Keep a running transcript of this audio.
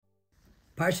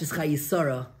Parshas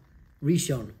Chayei,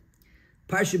 Rishon.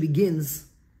 Parsha begins,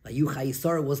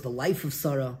 Chayei was the life of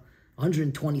Sarah,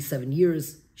 127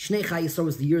 years. Shnei Chayei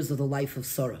was the years of the life of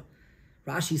Sarah.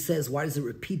 Rashi says, why does it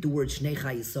repeat the word Shnei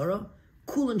Chayei?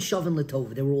 Kulan Shavin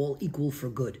Latova, they were all equal for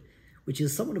good, which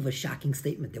is somewhat of a shocking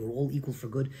statement. They were all equal for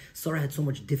good. Sarah had so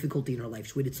much difficulty in her life.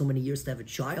 She waited so many years to have a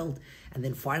child, and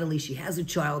then finally she has a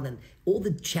child, and all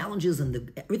the challenges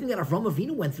and everything that Avraham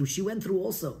Avinu went through, she went through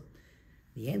also.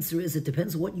 The answer is, it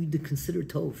depends on what you consider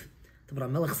tov. The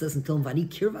Melech says until Vani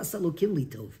kirvas elokim li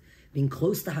tov. Being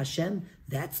close to Hashem,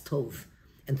 that's tov.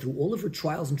 And through all of her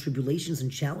trials and tribulations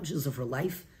and challenges of her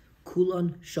life,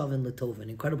 kulan shavin latov, an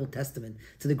incredible testament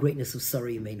to the greatness of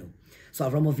Sarah Yemenu. So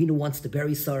Avraham Avinu wants to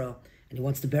bury Sarah, and he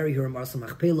wants to bury her in Marsa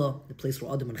Machpelah, the place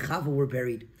where Adam and Chava were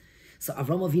buried. So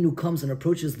Avraham Avinu comes and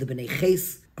approaches the Bnei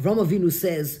Ches. Avraham Avinu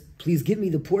says, please give me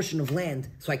the portion of land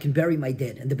so I can bury my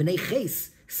dead. And the Bnei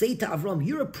Ches say to Avram,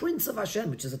 you're a prince of Hashem,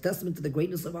 which is a testament to the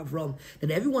greatness of Avram, that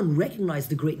everyone recognized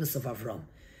the greatness of Avram.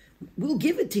 We'll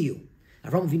give it to you.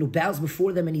 Avram Avinu bows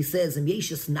before them and he says,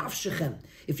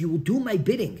 if you will do my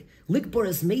bidding,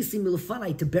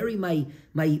 to bury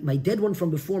my dead one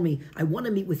from before me, I want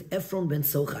to meet with Ephron ben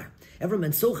Sochar. Ephron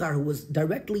ben Sochar, who was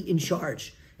directly in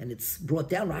charge. And it's brought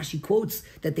down, Rashi quotes,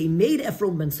 that they made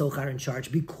Ephron ben Sochar in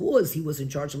charge because he was in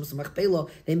charge of Machpelah.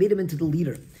 They made him into the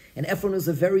leader. And Ephron is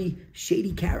a very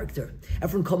shady character.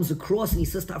 Ephron comes across and he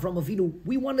says to Avraham Avinu,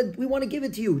 we want to give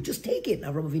it to you. Just take it. And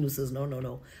Avraham Avinu says,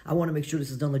 no. I want to make sure this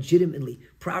is done legitimately,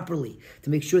 properly, to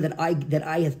make sure that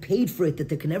I have paid for it, that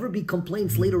there can never be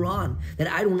complaints later on that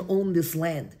I don't own this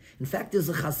land. In fact, there's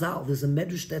a chazal, there's a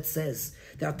medrash that says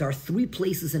that there are 3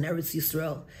 places in Eretz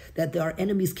Yisrael that our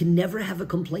enemies can never have a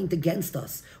complaint against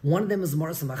us. One of them is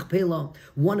Marsa Machpelah,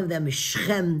 one of them is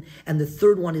Shechem, and the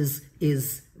third one is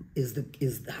the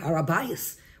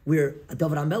Harabayas, where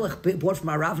David HaMelech bought from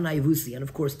Arav and Ayavusi, and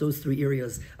of course those 3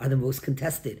 areas are the most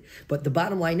contested. But the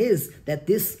bottom line is that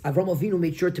this Avraham Avinu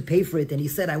made sure to pay for it, and he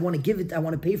said, I want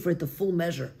to pay for it the full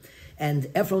measure.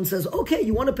 And Ephron says, okay,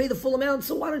 you want to pay the full amount,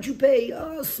 so why don't you pay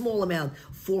a small amount,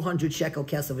 400 shekel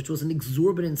kesef, which was an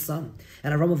exorbitant sum.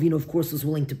 And Avraham Avinu, of course, was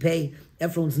willing to pay.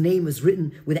 Ephron's name is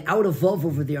written without a vav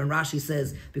over there, and Rashi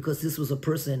says, because this was a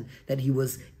person that he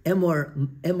was Emor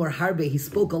Harbe, he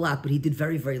spoke a lot, but he did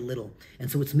very, very little.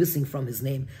 And so it's missing from his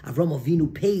name. Avraham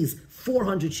Avinu pays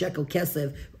 400 shekel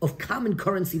kesef of common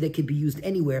currency that could be used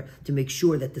anywhere to make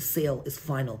sure that the sale is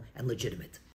final and legitimate.